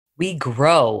We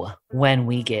grow when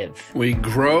we give. We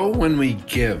grow when we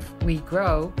give. We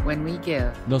grow when we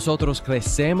give. Nosotros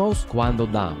crecemos cuando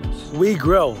damos. We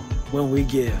grow when we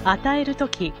give. 与えると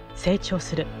き成長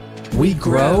する。 We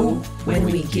grow when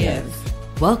we give.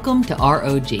 Welcome to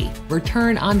ROG,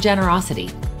 Return on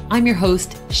Generosity. I'm your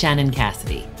host, Shannon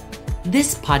Cassidy.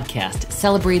 This podcast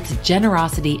celebrates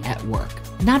generosity at work,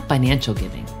 not financial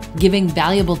giving. Giving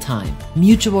valuable time,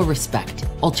 mutual respect,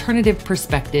 alternative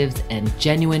perspectives, and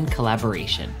genuine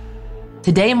collaboration.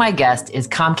 Today, my guest is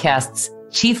Comcast's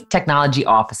Chief Technology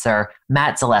Officer,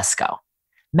 Matt Zelesko.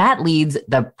 Matt leads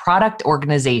the product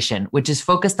organization, which is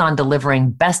focused on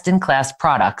delivering best-in-class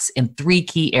products in three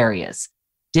key areas: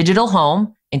 digital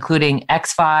home, including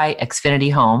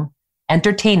Xfinity Home,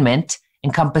 entertainment,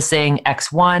 encompassing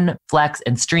X1, Flex,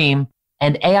 and Stream,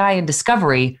 and AI and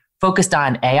discovery, focused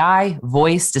on AI,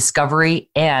 voice, discovery,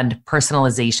 and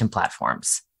personalization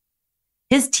platforms.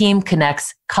 His team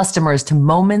connects customers to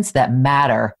moments that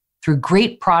matter through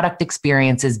great product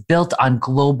experiences built on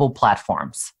global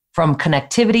platforms. From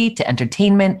connectivity to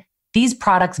entertainment, these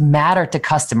products matter to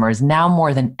customers now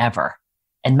more than ever.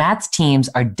 And Matt's teams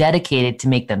are dedicated to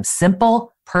make them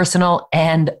simple, personal,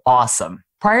 and awesome.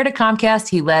 Prior to Comcast,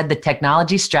 he led the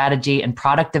technology strategy and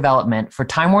product development for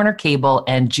Time Warner Cable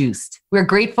and Joost. We're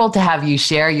grateful to have you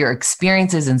share your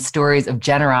experiences and stories of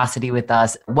generosity with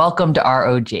us. Welcome to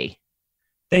ROG.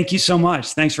 Thank you so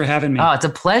much. Thanks for having me. Oh, it's a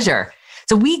pleasure.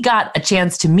 So we got a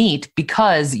chance to meet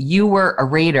because you were a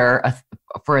rater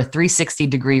for a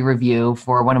 360-degree review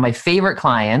for one of my favorite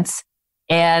clients.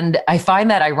 And I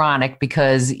find that ironic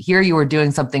because here you were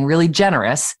doing something really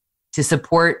generous to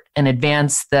support and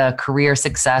advance the career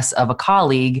success of a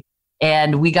colleague.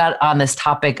 And we got on this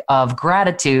topic of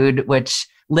gratitude, which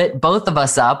lit both of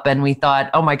us up. And we thought,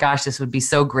 oh my gosh, this would be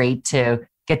so great to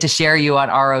get to share you on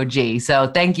ROG. So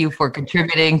thank you for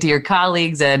contributing to your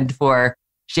colleagues and for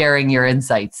sharing your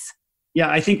insights. Yeah,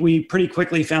 I think we pretty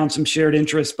quickly found some shared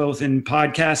interests both in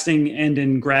podcasting and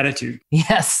in gratitude.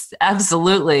 Yes,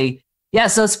 absolutely. Yeah,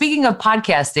 so speaking of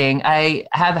podcasting, I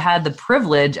have had the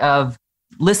privilege of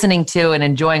listening to and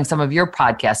enjoying some of your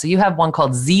podcasts. So you have one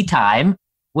called Z Time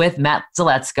with Matt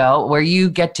Zelesko, where you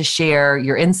get to share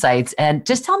your insights. And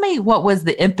just tell me, what was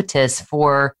the impetus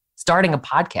for starting a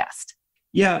podcast?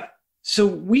 Yeah, so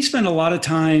we spend a lot of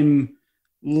time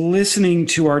listening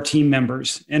to our team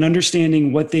members and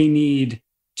understanding what they need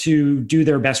to do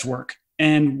their best work.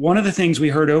 And one of the things we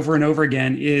heard over and over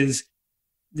again is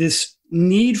this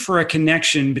need for a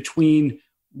connection between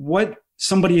what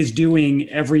somebody is doing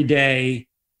every day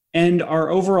and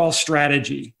our overall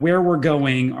strategy, where we're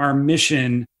going, our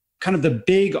mission, kind of the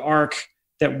big arc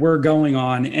that we're going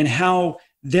on, and how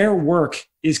their work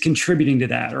is contributing to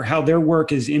that, or how their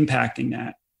work is impacting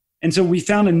that. And so we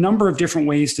found a number of different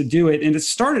ways to do it. And it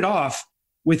started off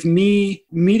with me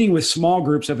meeting with small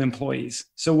groups of employees.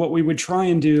 So what we would try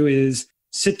and do is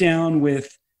sit down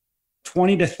with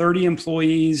 20 to 30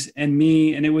 employees and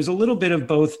me, and it was a little bit of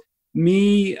both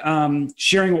me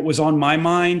sharing what was on my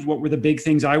mind, what were the big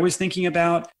things I was thinking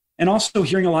about, and also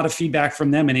hearing a lot of feedback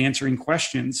from them and answering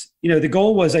questions. You know, the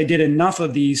goal was I did enough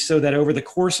of these so that over the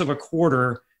course of a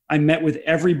quarter, I met with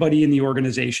everybody in the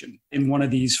organization in one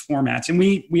of these formats. And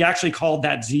we actually called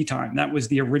that Z Time. That was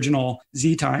the original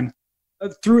Z Time.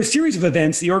 Through a series of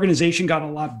events, the organization got a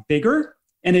lot bigger.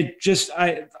 And it just,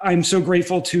 I'm so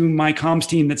grateful to my comms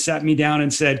team that sat me down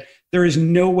and said, there is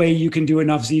no way you can do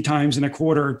enough Z Times in a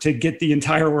quarter to get the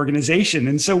entire organization.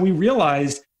 And so we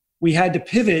realized we had to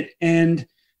pivot. And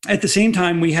at the same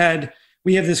time, we have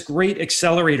this great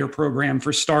accelerator program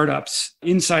for startups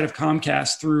inside of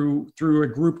Comcast through a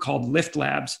group called Lift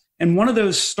Labs. And one of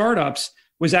those startups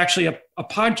was actually a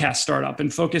podcast startup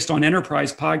and focused on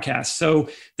enterprise podcasts. So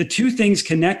the two things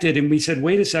connected, and we said,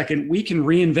 wait a second, we can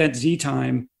reinvent Z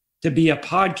Time to be a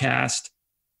podcast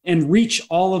and reach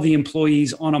all of the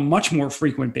employees on a much more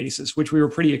frequent basis, which we were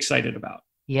pretty excited about.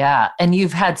 Yeah. And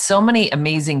you've had so many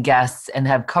amazing guests and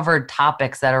have covered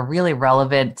topics that are really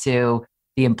relevant to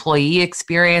the employee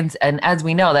experience. And as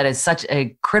we know, that is such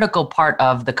a critical part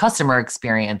of the customer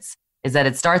experience, is that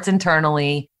it starts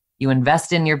internally. You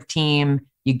invest in your team,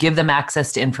 you give them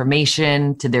access to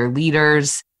information, to their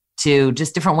leaders, to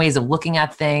just different ways of looking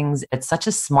at things. It's such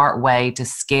a smart way to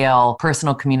scale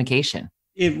personal communication.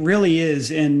 It really is.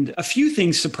 And a few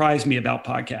things surprised me about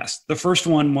podcasts. The first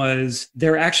one was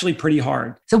they're actually pretty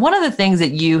hard. So one of the things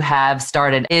that you have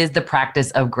started is the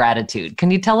practice of gratitude.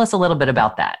 Can you tell us a little bit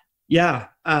about that? Yeah,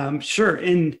 sure.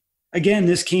 And again,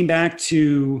 this came back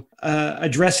to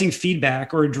addressing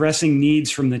feedback or addressing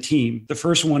needs from the team. The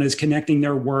first one is connecting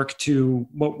their work to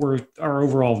what were our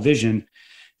overall vision.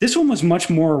 This one was much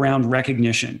more around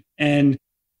recognition. And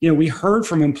we heard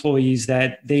from employees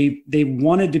that they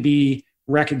wanted to be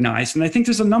recognized. And I think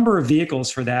there's a number of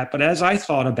vehicles for that. But as I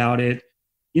thought about it,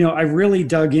 I really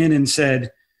dug in and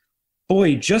said,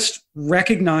 boy, just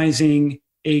recognizing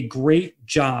a great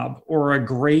job or a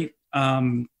great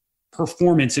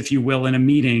performance, if you will, in a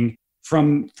meeting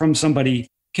from somebody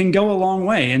can go a long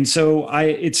way. And so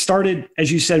it started,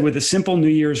 as you said, with a simple New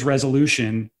Year's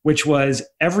resolution, which was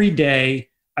every day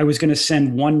I was going to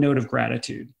send one note of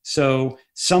gratitude. So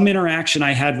some interaction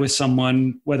I had with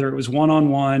someone, whether it was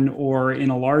one-on-one or in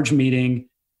a large meeting,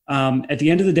 at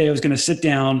the end of the day, I was going to sit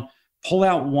down, pull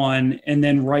out one, and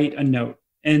then write a note.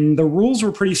 And the rules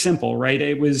were pretty simple, right?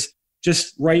 It was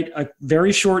just write a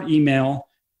very short email,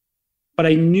 but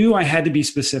I knew I had to be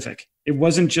specific. It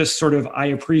wasn't just sort of, I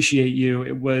appreciate you.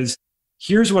 It was,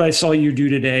 here's what I saw you do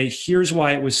today. Here's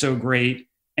why it was so great.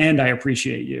 And I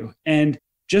appreciate you. And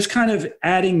just kind of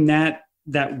adding that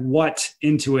what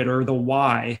into it, or the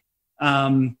why,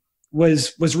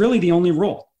 was really the only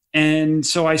rule. And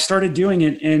so I started doing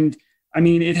it. And I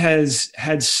mean, it has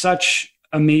had such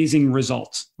amazing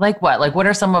results. Like what? Like what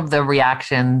are some of the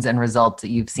reactions and results that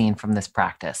you've seen from this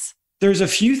practice? There's a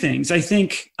few things. I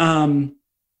think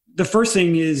the first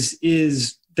thing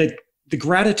is that the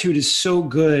gratitude is so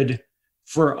good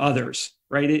for others,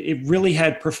 right? It really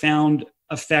had profound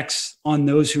effects on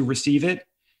those who receive it.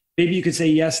 Maybe you could say,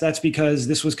 yes, that's because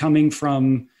this was coming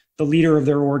from the leader of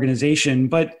their organization.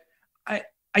 But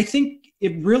I think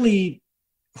it really,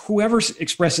 whoever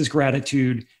expresses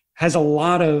gratitude has a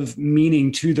lot of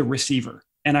meaning to the receiver.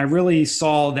 And I really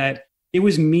saw that it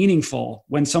was meaningful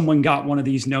when someone got one of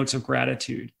these notes of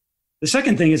gratitude. The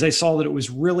second thing is I saw that it was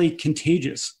really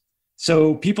contagious.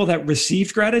 So people that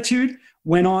received gratitude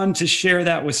went on to share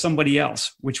that with somebody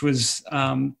else, which was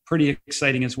pretty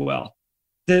exciting as well.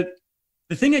 The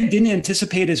thing I didn't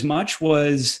anticipate as much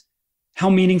was how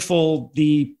meaningful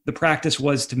the practice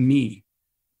was to me,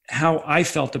 how I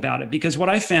felt about it. Because what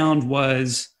I found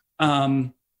was,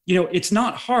 it's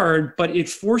not hard, but it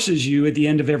forces you at the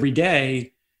end of every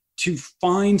day to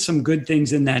find some good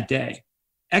things in that day.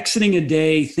 Exiting a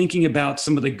day thinking about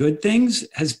some of the good things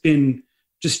has been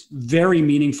just very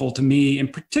meaningful to me,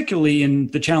 and particularly in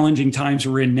the challenging times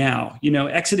we're in now.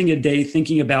 Exiting a day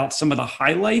thinking about some of the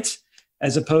highlights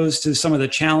as opposed to some of the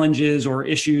challenges or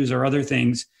issues or other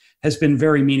things has been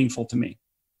very meaningful to me.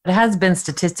 It has been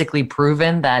statistically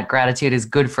proven that gratitude is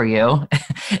good for you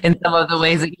in some of the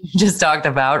ways that you just talked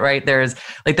about, right? There's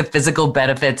like the physical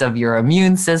benefits of your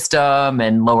immune system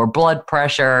and lower blood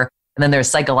pressure. And then there's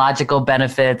psychological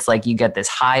benefits, like you get this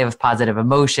high of positive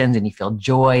emotions and you feel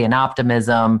joy and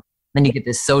optimism. Then you get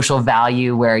this social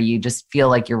value where you just feel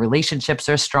like your relationships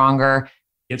are stronger.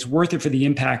 It's worth it for the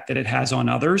impact that it has on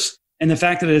others. And the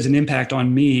fact that it has an impact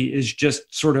on me is just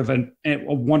sort of a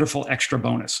wonderful extra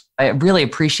bonus. I really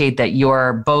appreciate that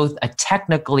you're both a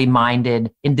technically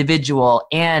minded individual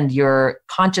and you're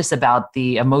conscious about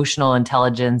the emotional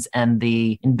intelligence and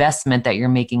the investment that you're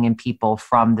making in people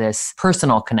from this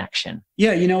personal connection.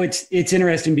 Yeah, it's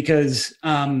interesting because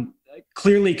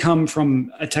clearly come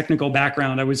from a technical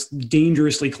background. I was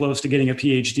dangerously close to getting a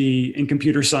PhD in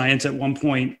computer science at one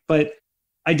point, but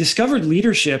I discovered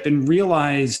leadership and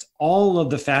realized all of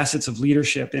the facets of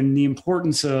leadership and the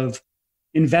importance of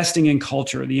investing in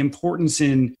culture, the importance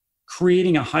in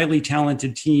creating a highly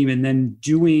talented team and then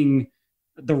doing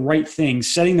the right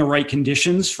things, setting the right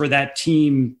conditions for that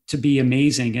team to be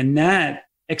amazing. And that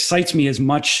excites me as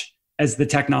much as the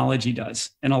technology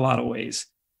does in a lot of ways.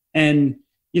 And,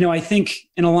 I think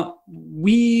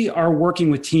we are working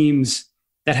with teams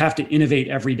that have to innovate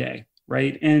every day.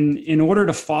 Right. And in order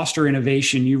to foster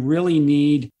innovation, you really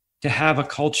need to have a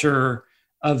culture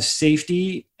of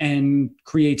safety and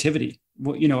creativity.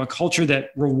 A culture that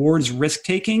rewards risk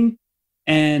taking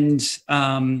and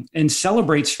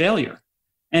celebrates failure.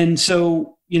 And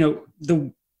so,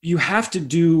 you have to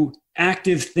do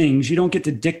active things. You don't get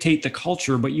to dictate the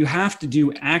culture, but you have to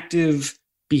do active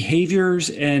behaviors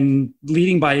and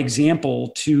leading by example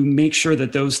to make sure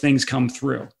that those things come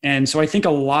through. And so I think a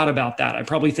lot about that. I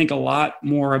probably think a lot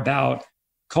more about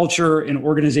culture and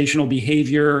organizational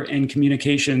behavior and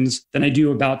communications than I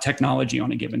do about technology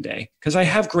on a given day, because I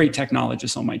have great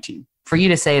technologists on my team. For you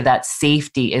to say that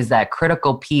safety is that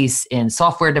critical piece in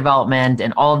software development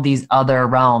and all of these other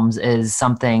realms is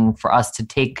something for us to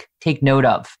take note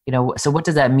of. So what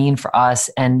does that mean for us?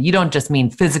 And you don't just mean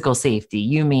physical safety,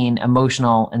 you mean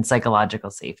emotional and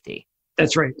psychological safety.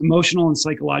 That's right. Emotional and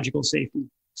psychological safety,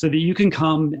 so that you can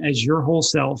come as your whole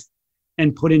self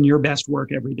and put in your best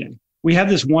work every day. We have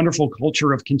this wonderful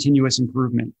culture of continuous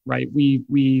improvement, right? We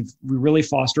really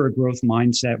foster a growth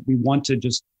mindset. We want to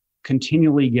just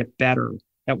continually get better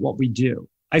at what we do.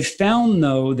 I've found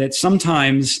though that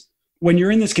sometimes when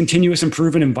you're in this continuous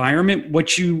improvement environment,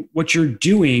 what you're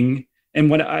doing, and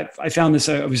what I found this,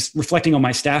 I was reflecting on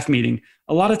my staff meeting.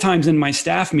 A lot of times in my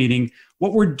staff meeting,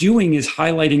 what we're doing is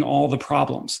highlighting all the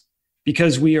problems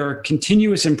because we are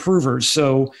continuous improvers.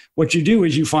 So what you do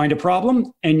is you find a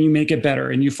problem and you make it better,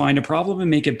 and you find a problem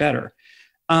and make it better.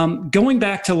 Going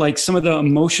back to like some of the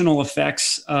emotional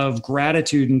effects of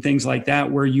gratitude and things like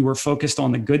that, where you were focused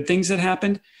on the good things that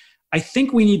happened, I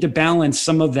think we need to balance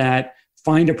some of that,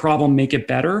 find a problem, make it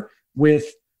better, with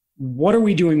what are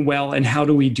we doing well and how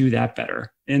do we do that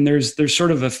better? And there's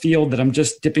sort of a field that I'm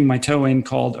just dipping my toe in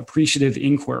called appreciative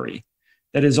inquiry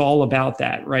that is all about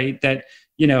that, right? That,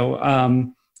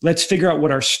 let's figure out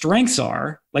what our strengths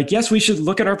are. Like, yes, we should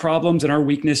look at our problems and our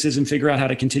weaknesses and figure out how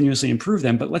to continuously improve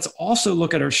them, but let's also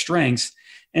look at our strengths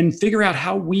and figure out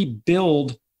how we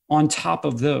build on top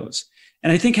of those.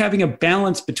 And I think having a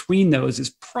balance between those is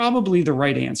probably the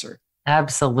right answer.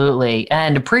 Absolutely.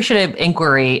 And appreciative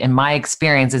inquiry, in my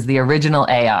experience, is the original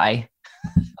AI.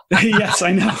 Yes,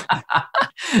 I know.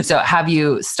 So have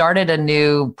you started a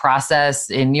new process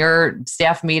in your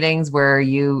staff meetings where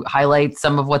you highlight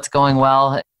some of what's going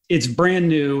well? It's brand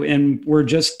new and we're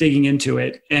just digging into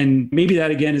it. And maybe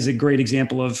that again is a great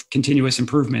example of continuous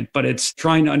improvement, but it's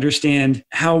trying to understand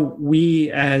how we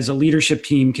as a leadership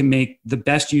team can make the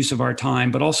best use of our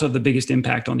time, but also the biggest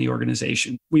impact on the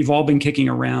organization. We've all been kicking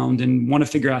around and want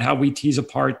to figure out how we tease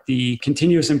apart the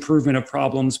continuous improvement of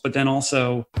problems, but then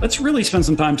also let's really spend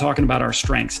some time talking about our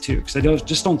strengths too, because I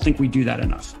just don't think we do that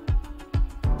enough.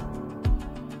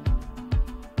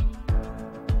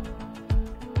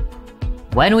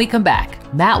 When we come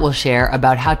back, Matt will share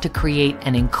about how to create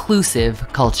an inclusive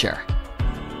culture.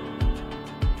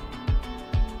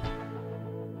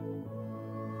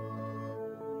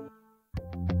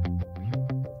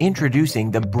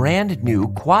 Introducing the brand new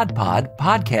QuadPod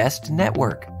Podcast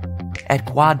Network. At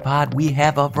QuadPod, we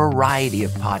have a variety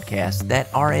of podcasts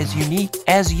that are as unique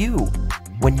as you.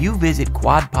 When you visit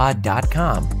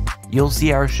quadpod.com, you'll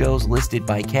see our shows listed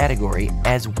by category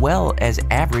as well as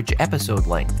average episode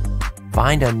length.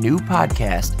 Find a new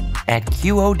podcast at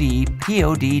QODPOD.com,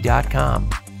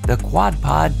 the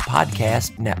QuadPod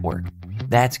Podcast Network.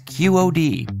 That's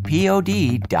QODPOD.com.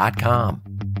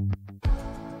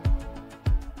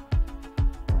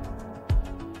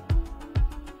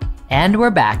 And we're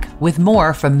back with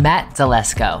more from Matt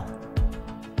Zelesko.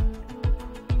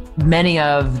 Many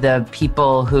of the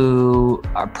people who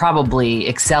are probably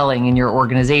excelling in your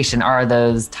organization are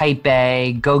those type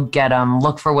A, go get them,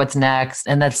 look for what's next.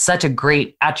 And that's such a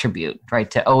great attribute, right?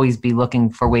 To always be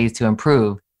looking for ways to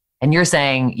improve. And you're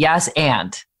saying, yes,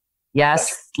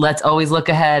 let's always look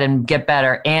ahead and get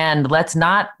better. And let's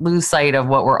not lose sight of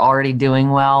what we're already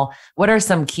doing well. What are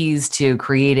some keys to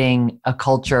creating a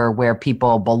culture where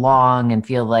people belong and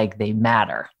feel like they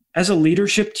matter? As a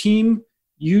leadership team,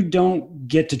 you don't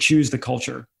get to choose the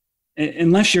culture.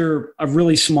 Unless you're a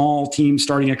really small team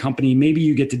starting a company, maybe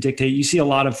you get to dictate. You see a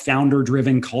lot of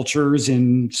founder-driven cultures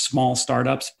in small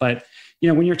startups. But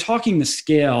when you're talking the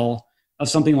scale of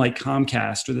something like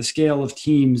Comcast or the scale of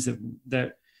teams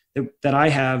that I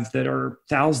have that are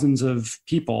thousands of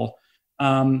people,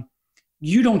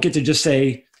 you don't get to just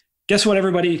say, guess what,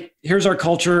 everybody, here's our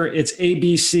culture. It's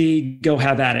ABC, go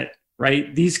have at it,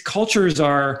 right? These cultures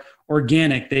are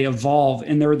organic, they evolve,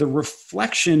 and they're the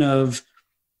reflection of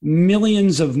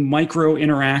millions of micro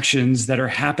interactions that are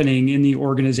happening in the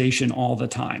organization all the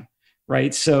time,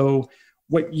 right? So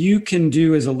what you can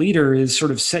do as a leader is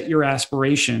sort of set your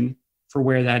aspiration for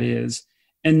where that is,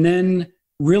 and then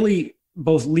really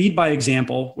both lead by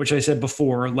example, which I said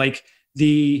before, like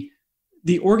the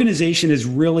organization is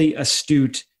really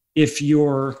astute if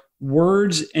your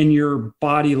words and your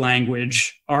body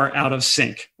language are out of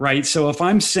sync, right? So if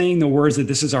I'm saying the words that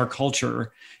this is our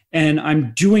culture and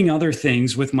I'm doing other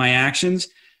things with my actions,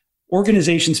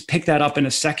 organizations pick that up in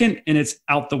a second and it's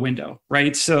out the window,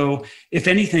 right? So if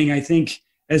anything, I think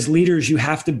as leaders, you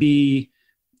have to be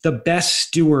the best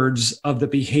stewards of the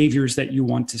behaviors that you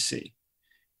want to see.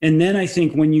 And then I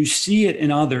think when you see it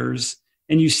in others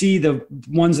and you see the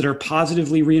ones that are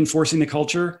positively reinforcing the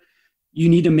culture, you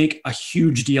need to make a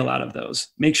huge deal out of those.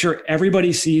 Make sure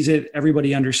everybody sees it,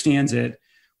 everybody understands it.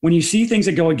 When you see things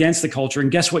that go against the culture,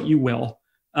 and guess what, you will.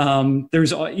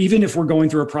 There's even if we're going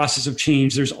through a process of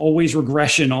change, there's always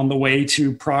regression on the way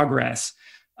to progress.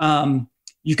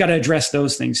 You've got to address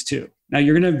those things too. Now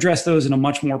you're going to address those in a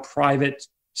much more private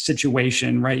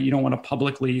situation, right? You don't want to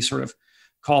publicly sort of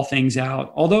call things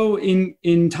out. Although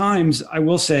in times, I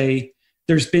will say,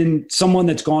 there's been someone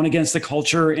that's gone against the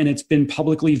culture and it's been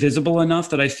publicly visible enough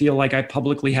that I feel like I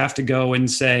publicly have to go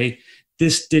and say,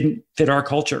 this didn't fit our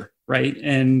culture, right?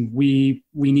 And we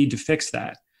need to fix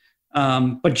that.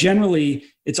 But generally,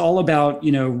 it's all about,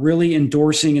 really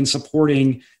endorsing and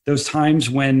supporting those times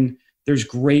when there's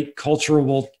great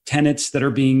cultural tenets that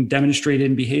are being demonstrated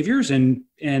in behaviors,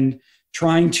 and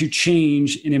trying to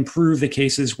change and improve the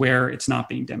cases where it's not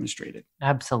being demonstrated.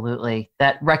 Absolutely.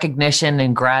 That recognition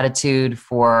and gratitude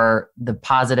for the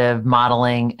positive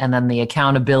modeling, and then the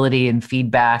accountability and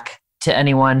feedback to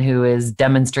anyone who is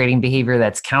demonstrating behavior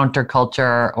that's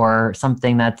counterculture or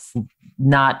something that's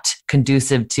not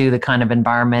conducive to the kind of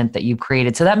environment that you've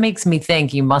created. So that makes me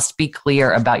think you must be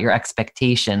clear about your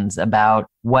expectations about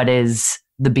what is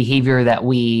the behavior that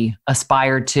we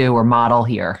aspire to or model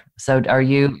here. So are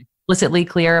you explicitly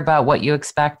clear about what you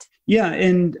expect? Yeah.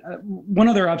 And one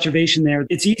other observation there,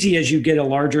 it's easy as you get a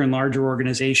larger and larger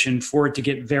organization for it to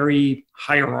get very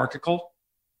hierarchical,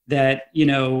 that,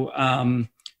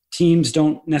 teams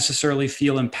don't necessarily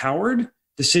feel empowered.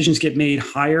 Decisions get made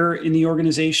higher in the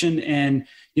organization. And,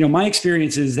 my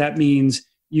experience is that means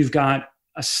you've got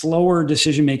a slower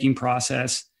decision-making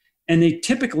process, and they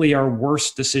typically are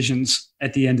worse decisions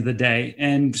at the end of the day.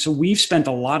 And so we've spent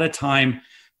a lot of time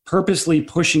purposely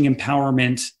pushing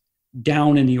empowerment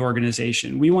down in the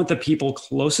organization. We want the people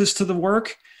closest to the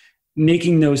work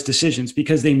making those decisions,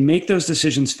 because they make those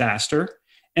decisions faster,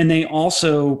 and they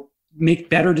also make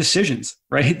better decisions,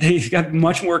 right? They've got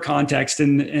much more context,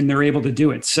 and they're able to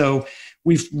do it. So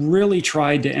we've really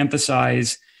tried to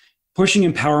emphasize pushing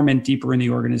empowerment deeper in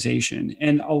the organization.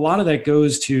 And a lot of that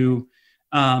goes to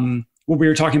what we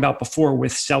were talking about before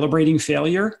with celebrating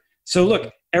failure. So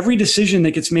look, every decision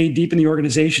that gets made deep in the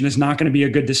organization is not going to be a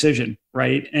good decision,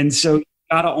 right? And so you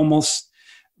got to almost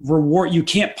reward, you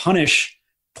can't punish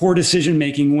poor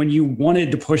decision-making when you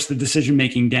wanted to push the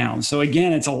decision-making down. So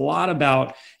again, it's a lot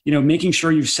about, making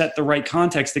sure you've set the right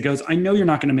context that goes, I know you're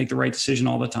not going to make the right decision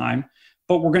all the time,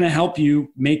 but we're going to help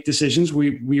you make decisions.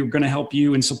 We're going to help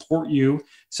you and support you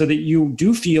so that you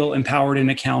do feel empowered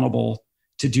and accountable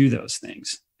to do those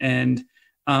things. And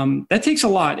that takes a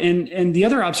lot. And the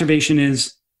other observation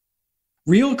is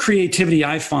real creativity,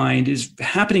 I find, is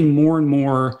happening more and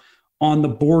more on the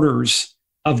borders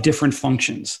of different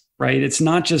functions, right? It's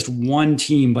not just one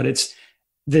team, but it's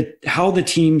how the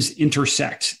teams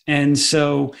intersect. And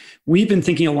so we've been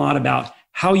thinking a lot about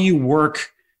how you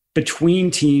work between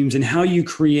teams and how you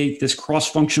create this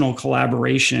cross-functional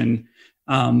collaboration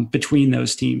between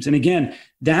those teams. And again,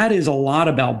 that is a lot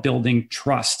about building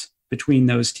trust between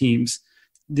those teams.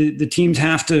 The teams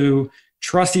have to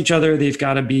trust each other. They've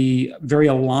got to be very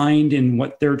aligned in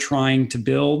what they're trying to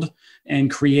build and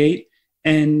create.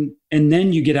 And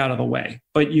then you get out of the way.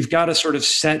 But you've got to sort of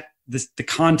set the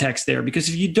context there, because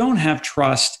if you don't have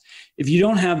trust, if you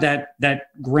don't have that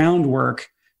groundwork,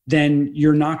 then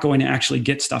you're not going to actually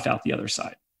get stuff out the other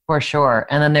side. For sure.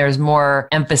 And then there's more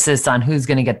emphasis on who's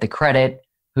going to get the credit,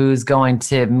 who's going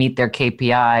to meet their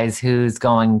KPIs, who's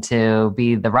going to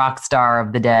be the rock star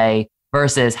of the day,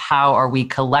 versus how are we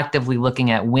collectively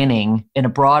looking at winning in a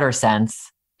broader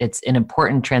sense. It's an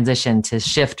important transition to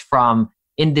shift from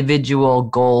individual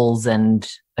goals and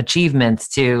achievements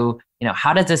to,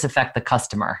 how does this affect the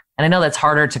customer? And I know that's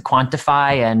harder to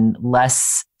quantify and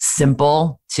less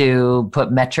simple to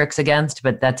put metrics against,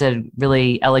 but that's a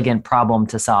really elegant problem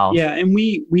to solve. Yeah, and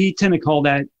we tend to call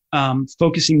that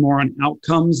focusing more on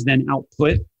outcomes than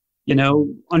output,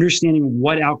 understanding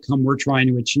what outcome we're trying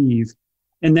to achieve,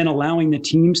 and then allowing the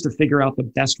teams to figure out the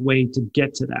best way to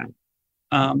get to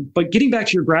that. But getting back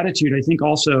to your gratitude, I think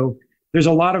also there's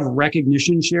a lot of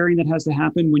recognition sharing that has to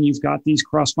happen when you've got these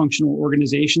cross-functional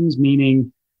organizations,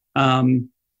 meaning,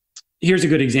 here's a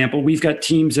good example. We've got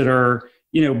teams that are,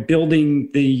 building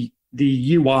the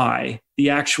UI, the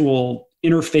actual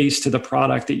interface to the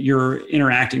product that you're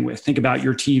interacting with. Think about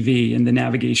your TV and the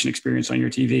navigation experience on your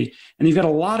TV. And you've got a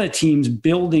lot of teams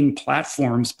building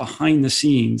platforms behind the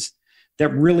scenes that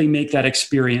really make that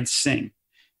experience sing.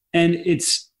 And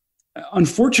it's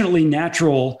unfortunately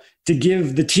natural to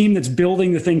give the team that's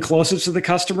building the thing closest to the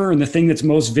customer and the thing that's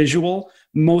most visual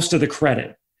most of the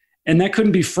credit. And that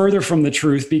couldn't be further from the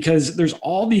truth, because there's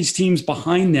all these teams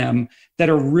behind them that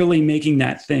are really making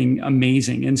that thing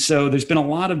amazing. And so there's been a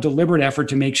lot of deliberate effort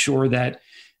to make sure that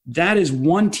that is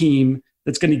one team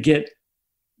that's going to get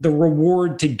the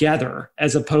reward together,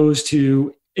 as opposed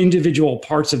to individual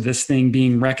parts of this thing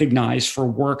being recognized for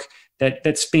work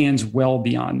that spans well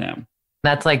beyond them.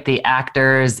 That's like the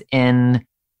actors in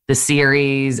the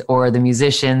series, or the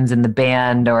musicians in the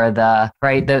band, or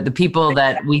the people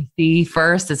that we see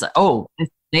first. It's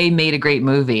They made a great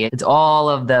movie. It's all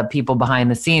of the people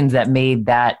behind the scenes that made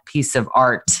that piece of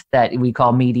art that we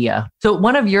call media. So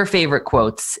one of your favorite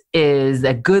quotes is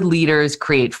that good leaders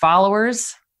create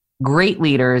followers, great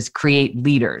leaders create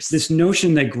leaders. This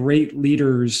notion that great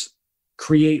leaders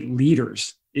create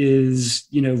leaders is,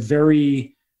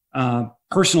 very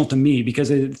personal to me,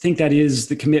 because I think that is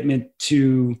the commitment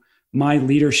to my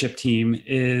leadership team,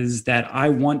 is that I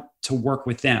want to work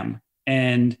with them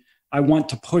and I want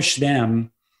to push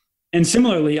them. And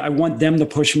similarly, I want them to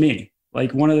push me.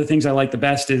 Like, one of the things I like the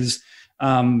best is,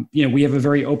 we have a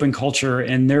very open culture,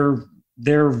 and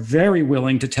they're very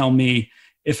willing to tell me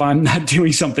if I'm not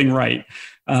doing something right.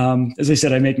 As I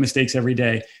said, I make mistakes every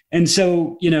day. And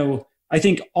so, I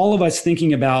think all of us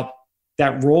thinking about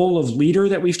that role of leader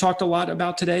that we've talked a lot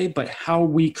about today, but how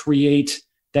we create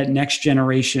that next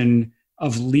generation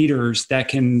of leaders that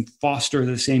can foster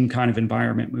the same kind of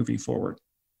environment moving forward.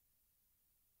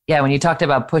 Yeah, when you talked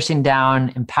about pushing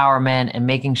down empowerment and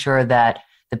making sure that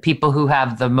the people who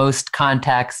have the most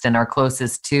context and are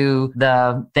closest to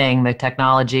the thing, the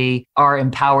technology, are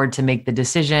empowered to make the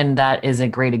decision, that is a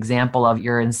great example of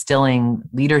your instilling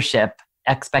leadership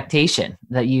expectation,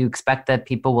 that you expect that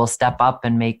people will step up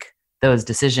and make those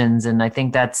decisions. And I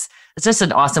think it's just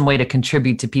an awesome way to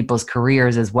contribute to people's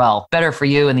careers as well. Better for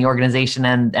you and the organization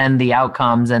and the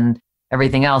outcomes and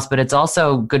everything else, but it's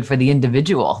also good for the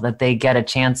individual that they get a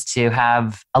chance to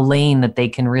have a lane that they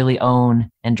can really own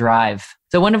and drive.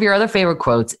 So one of your other favorite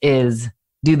quotes is,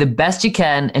 do the best you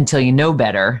can until you know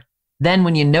better. Then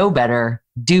when you know better,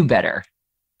 do better.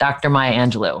 Dr. Maya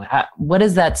Angelou, what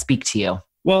does that speak to you?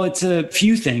 Well, it's a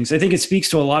few things. I think it speaks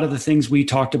to a lot of the things we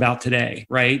talked about today,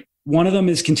 right? One of them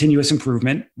is continuous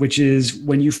improvement, which is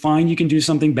when you find you can do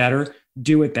something better,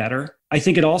 do it better. I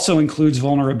think it also includes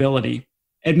vulnerability.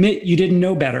 Admit you didn't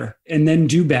know better and then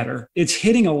do better. It's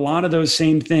hitting a lot of those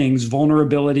same things,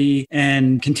 vulnerability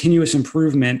and continuous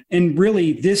improvement. And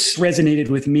really, this resonated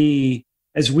with me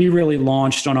as we really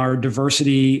launched on our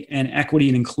diversity and equity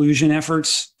and inclusion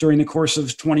efforts during the course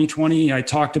of 2020. I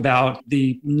talked about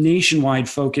the nationwide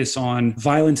focus on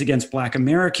violence against Black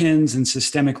Americans and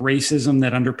systemic racism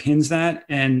that underpins that.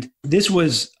 And this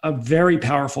was a very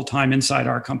powerful time inside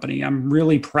our company. I'm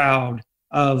really proud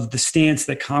of the stance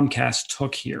that Comcast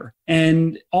took here.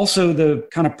 And also the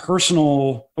kind of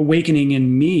personal awakening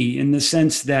in me, in the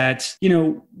sense that,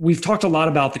 we've talked a lot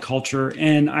about the culture,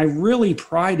 and I really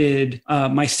prided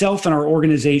myself and our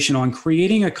organization on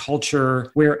creating a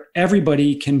culture where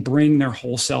everybody can bring their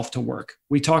whole self to work.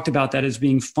 We talked about that as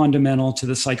being fundamental to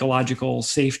the psychological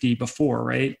safety before,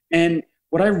 right? And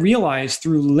what I realized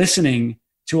through listening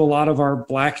to a lot of our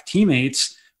Black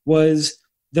teammates was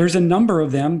there's a number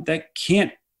of them that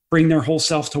can't bring their whole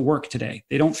self to work today.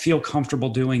 They don't feel comfortable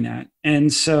doing that.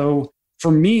 And so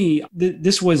for me,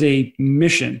 this was a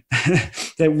mission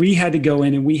that we had to go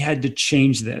in and we had to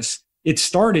change this. It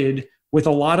started with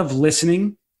a lot of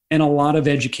listening and a lot of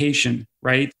education,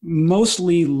 right?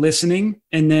 Mostly listening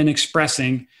and then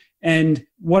expressing. And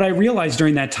what I realized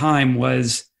during that time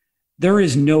was there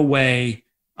is no way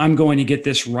I'm going to get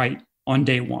this right on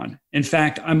day one. In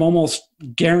fact, I'm almost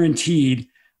guaranteed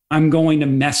I'm going to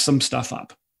mess some stuff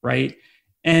up, right?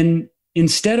 And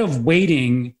instead of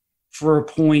waiting for a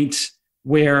point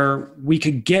where we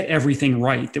could get everything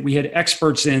right, that we had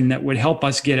experts in that would help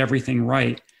us get everything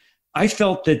right, I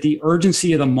felt that the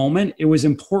urgency of the moment, it was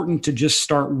important to just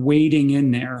start wading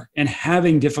in there and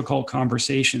having difficult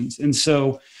conversations. And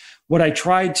so what I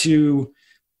tried to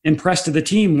impress to the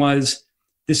team was,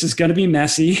 this is going to be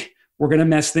messy. We're going to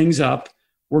mess things up.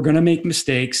 We're going to make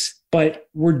mistakes, but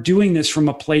we're doing this from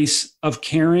a place of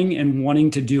caring and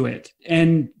wanting to do it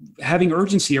and having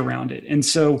urgency around it. And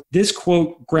so this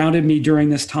quote grounded me during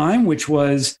this time, which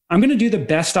was, I'm going to do the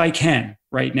best I can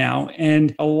right now.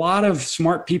 And a lot of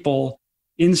smart people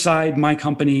inside my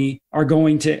company are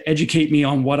going to educate me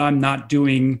on what I'm not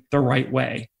doing the right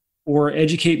way, or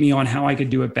educate me on how I could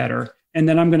do it better. And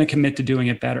then I'm going to commit to doing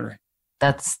it better.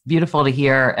 That's beautiful to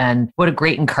hear. And what a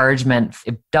great encouragement.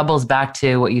 It doubles back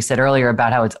to what you said earlier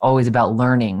about how it's always about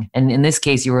learning. And in this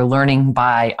case, you were learning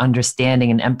by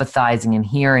understanding and empathizing and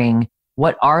hearing,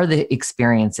 what are the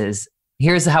experiences?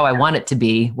 Here's how I want it to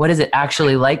be. What is it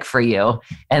actually like for you?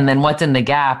 And then what's in the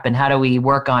gap, and how do we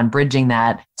work on bridging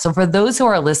that? So for those who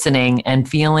are listening and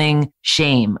feeling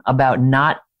shame about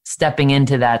not stepping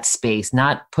into that space,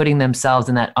 not putting themselves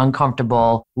in that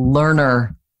uncomfortable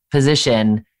learner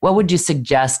position, what would you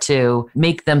suggest to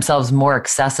make themselves more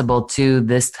accessible to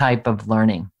this type of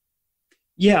learning?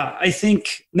 Yeah, I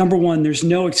think number one, there's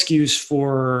no excuse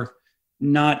for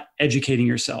not educating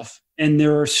yourself. And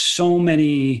there are so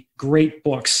many great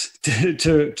books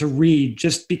to read,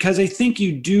 just because I think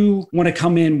you do want to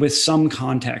come in with some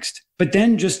context, but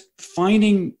then just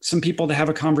finding some people to have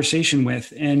a conversation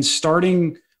with and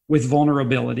starting with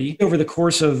vulnerability. Over the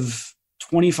course of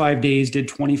 25 days, did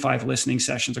 25 listening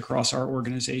sessions across our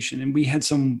organization. And we had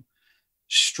some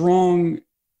strong,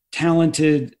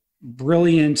 talented,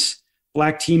 brilliant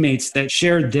Black teammates that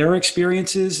shared their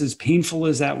experiences. As painful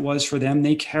as that was for them,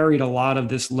 they carried a lot of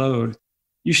this load.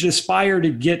 You should aspire to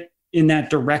get in that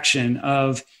direction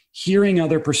of hearing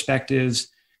other perspectives,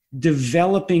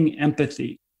 developing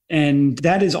empathy. And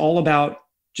that is all about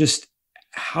just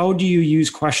how do you use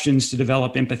questions to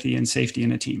develop empathy and safety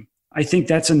in a team? I think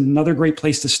that's another great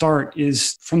place to start,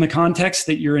 is from the context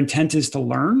that your intent is to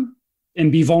learn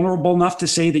and be vulnerable enough to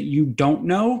say that you don't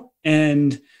know,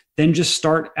 and then just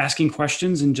start asking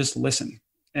questions and just listen.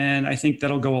 And I think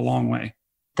that'll go a long way.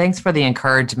 Thanks for the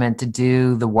encouragement to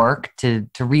do the work, to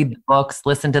read the books,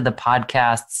 listen to the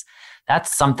podcasts.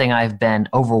 That's something I've been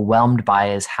overwhelmed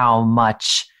by, is how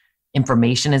much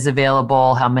information is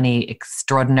available, how many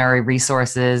extraordinary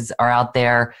resources are out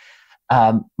there.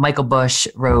 Michael Bush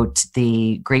wrote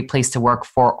The Great Place to Work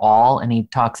for All, and he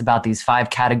talks about these 5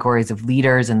 categories of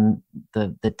leaders, and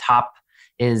the top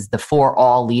is the for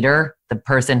all leader, the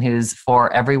person who's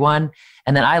for everyone.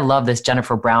 And then I love this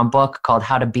Jennifer Brown book called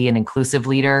How to Be an Inclusive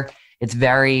Leader. It's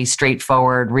very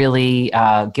straightforward, really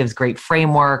gives great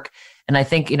framework. And I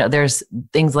think, there's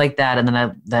things like that. And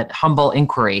then that Humble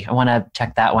Inquiry, I want to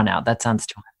check that one out. That sounds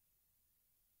terrific.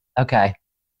 Okay.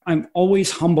 I'm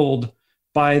always humbled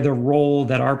by the role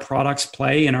that our products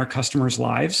play in our customers'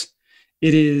 lives.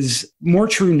 It is more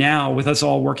true now with us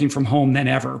all working from home than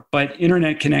ever, but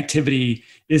internet connectivity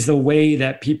is the way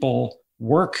that people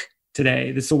work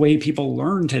today. That's the way people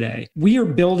learn today. We are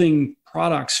building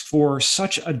products for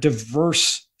such a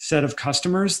diverse set of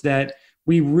customers that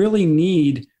we really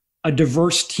need a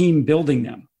diverse team building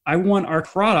them. I want our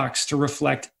products to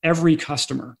reflect every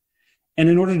customer. And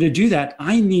in order to do that,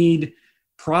 I need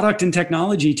product and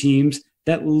technology teams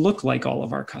that look like all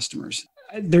of our customers.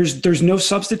 There's no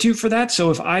substitute for that.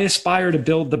 So if I aspire to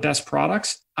build the best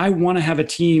products, I want to have a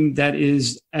team that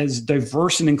is as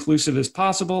diverse and inclusive as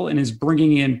possible and is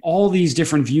bringing in all these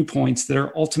different viewpoints that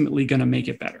are ultimately going to make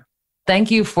it better. Thank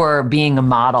you for being a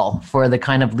model for the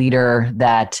kind of leader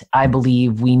that I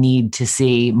believe we need to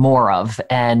see more of.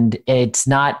 And it's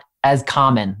not as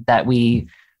common that we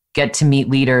get to meet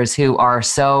leaders who are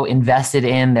so invested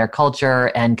in their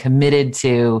culture and committed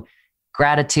to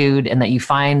gratitude, and that you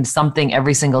find something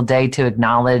every single day to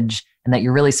acknowledge, and that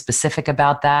you're really specific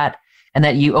about that, and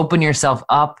that you open yourself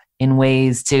up in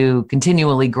ways to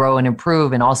continually grow and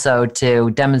improve, and also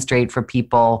to demonstrate for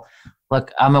people,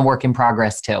 look, I'm a work in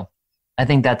progress too. I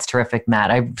think that's terrific, Matt.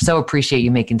 I so appreciate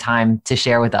you making time to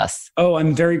share with us. Oh,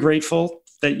 I'm very grateful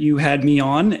that you had me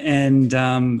on, and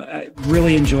I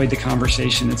really enjoyed the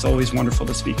conversation. It's always wonderful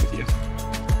to speak with you.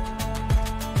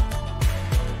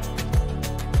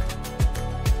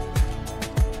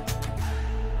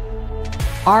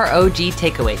 ROG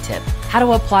takeaway tip: how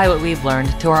to apply what we've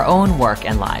learned to our own work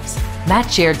and lives.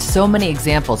 Matt shared so many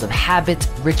examples of habits,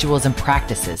 rituals, and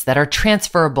practices that are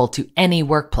transferable to any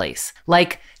workplace,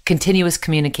 like continuous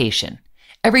communication.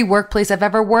 Every workplace I've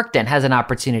ever worked in has an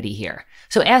opportunity here.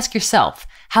 So ask yourself,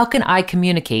 how can I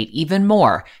communicate even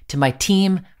more to my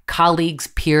team, colleagues,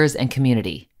 peers, and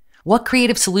community? What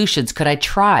creative solutions could I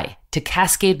try to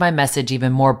cascade my message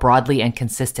even more broadly and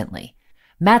consistently?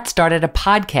 Matt started a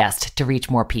podcast to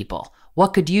reach more people.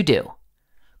 What could you do?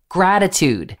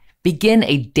 Gratitude. Begin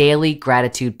a daily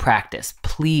gratitude practice,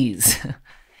 please.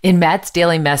 In Matt's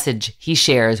daily message, he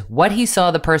shares what he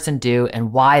saw the person do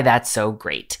and why that's so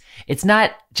great. It's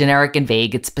not generic and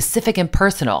vague, it's specific and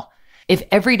personal. If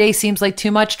every day seems like too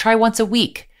much, try once a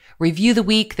week. Review the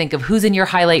week, think of who's in your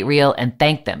highlight reel, and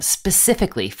thank them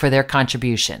specifically for their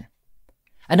contribution.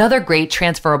 Another great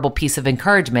transferable piece of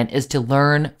encouragement is to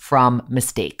learn from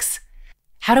mistakes.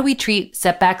 How do we treat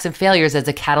setbacks and failures as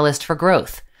a catalyst for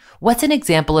growth? What's an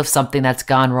example of something that's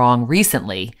gone wrong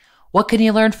recently? What can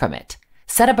you learn from it?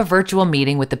 Set up a virtual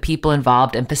meeting with the people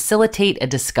involved and facilitate a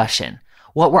discussion.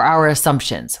 What were our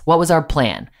assumptions? What was our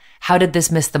plan? How did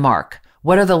this miss the mark?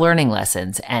 What are the learning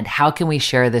lessons? And how can we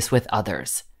share this with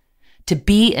others? To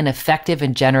be an effective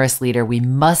and generous leader, we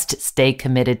must stay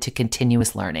committed to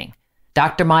continuous learning.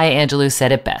 Dr. Maya Angelou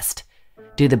said it best: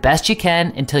 do the best you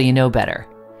can until you know better.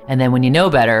 And then when you know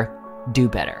better, do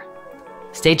better.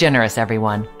 Stay generous,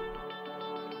 everyone.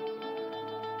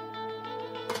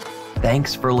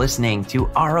 Thanks for listening to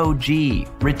ROG,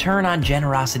 Return on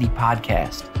Generosity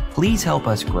podcast. Please help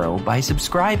us grow by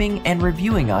subscribing and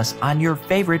reviewing us on your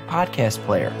favorite podcast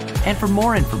player. And for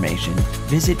more information,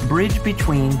 visit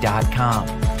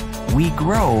bridgebetween.com. We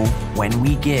grow when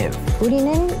we give.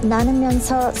 우리는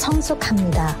나누면서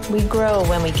성숙합니다. We grow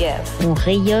when we give. On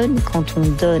rayonne quand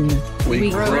on donne.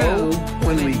 We grow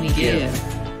when we give.